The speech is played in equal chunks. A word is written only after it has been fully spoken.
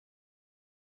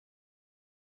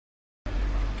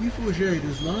Before Jerry,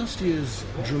 does last year's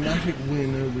dramatic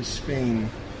win over Spain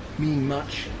mean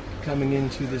much coming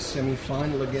into this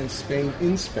semi-final against Spain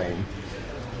in Spain?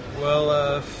 Well,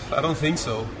 I don't think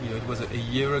so. It was a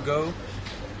year ago.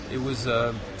 It was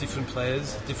different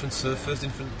players, different surface,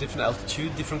 different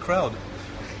altitude, different crowd.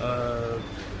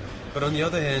 But on the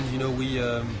other hand, we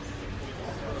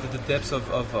the depths of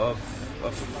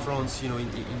France, in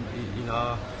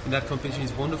that competition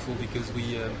is wonderful because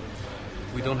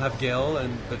we don't have Gael,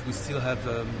 but we still have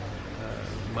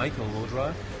Michael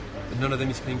Laudra. None of them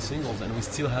is playing singles, and we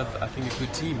still have, I think, a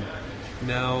good team.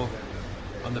 Now,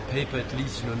 on the paper at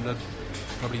least, not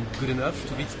probably good enough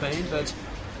to beat Spain, but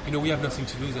we have nothing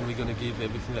to lose, and we're going to give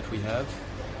everything that we have.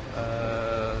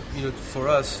 For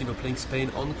us, playing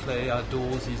Spain on clay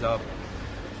outdoors is our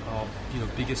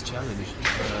biggest challenge.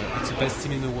 It's the best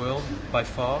team in the world by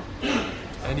far,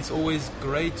 and it's always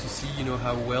great to see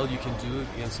how well you can do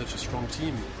against such a strong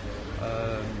team.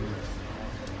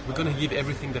 We're going to give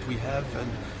everything that we have and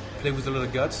play with a lot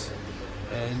of guts,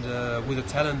 and with the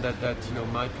talent that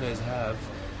my players have.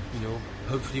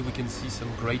 Hopefully we can see some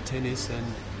great tennis, and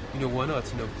why not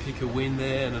pick a win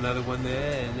there and another one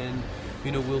there, and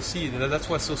then we'll see. That's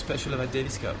what's so special about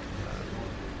Davis Cup.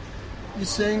 You're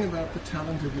saying about the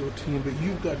talent of your team, but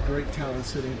you've got great talent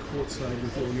sitting courtside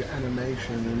with all your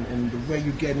animation and the way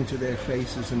you get into their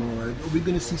faces and all that. Are we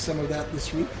going to see some of that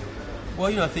this week?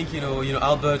 Well, I think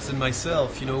Albert and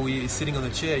myself, we sitting on the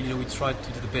chair. We try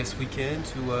to do the best we can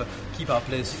to keep our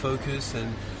players focused,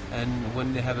 and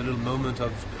when they have a little moment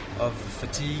of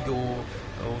fatigue or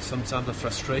sometimes of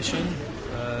frustration,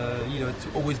 to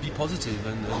always be positive.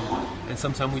 And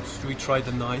sometimes we try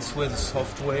the nice way, the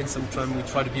soft way, and sometimes we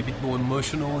try to be a bit more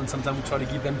emotional, and sometimes we try to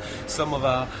give them some of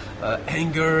our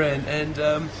anger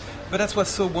but that's what's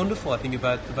so wonderful, I think,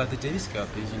 about the Davis Cup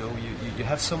is you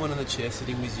have someone on the chair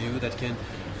sitting with you that can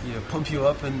pump you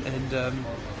up, and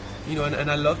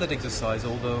I love that exercise.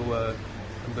 Although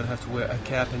I'm going to have to wear a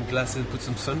cap and glasses and put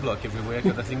some sunblock everywhere,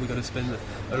 because I think we're going to spend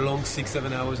a long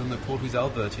 6-7 hours on the court with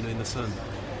Albert, in the sun.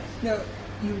 Now,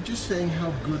 you were just saying how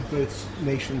good both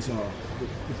nations are,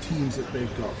 the teams that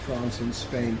they've got, France and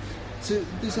Spain. So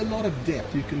there's a lot of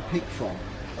depth you can pick from.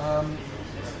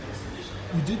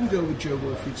 You didn't go with Joe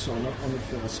Wilfried-Sonner on the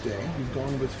first day. You've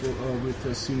gone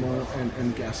with Simon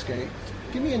and Gasquet.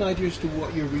 Give me an idea as to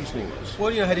what your reasoning was.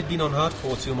 Well, had it been on hard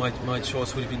court, my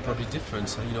choice would have been probably different.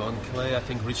 So, on clay, I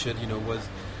think Richard, was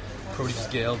probably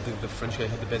Gael, the French guy,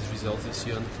 had the best results this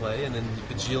year on clay. And then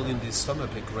Gilles in this summer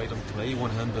played great on clay. He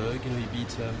won Hamburg. He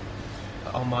beat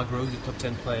Almagro, the top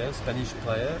 10 player, Spanish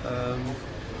player.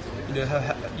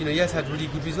 He has had really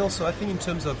good results. So I think in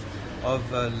terms of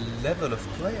level of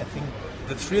play, I think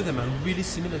the three of them are really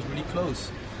similar, really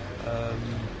close.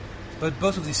 But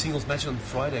both of these singles matches on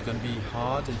Friday are going to be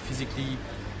hard and physically,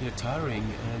 tiring.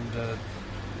 And the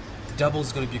doubles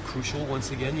is going to be crucial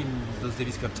once again in those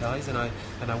Davis Cup ties. And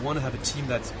I want to have a team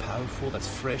that's powerful, that's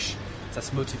fresh,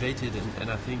 that's motivated. And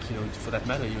I think, for that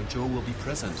matter, Joe will be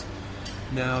present.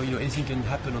 Now, anything can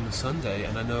happen on the Sunday,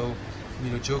 and I know.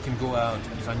 Joe can go out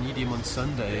if I need him on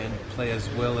Sunday and play as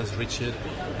well as Richard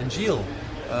and Gilles.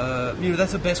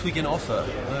 That's the best we can offer.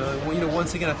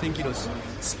 Once again, I think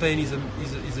Spain is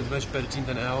a much better team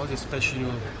than ours,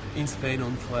 especially in Spain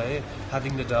on clay,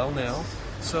 having Nadal now.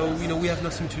 So we have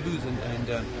nothing to lose, and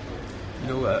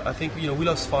I think we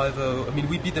lost 5-0. I mean,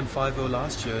 we beat them 5-0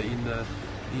 last year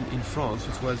in France,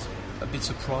 which was a bit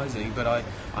surprising. But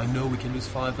I know we can lose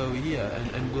 5-0 here,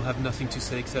 and we'll have nothing to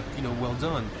say except well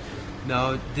done.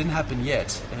 Now, it didn't happen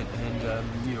yet, and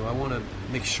I want to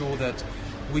make sure that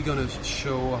we're going to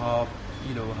show our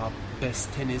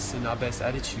best tennis and our best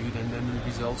attitude, and then the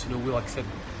results, we'll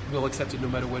accept it no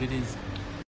matter what it is.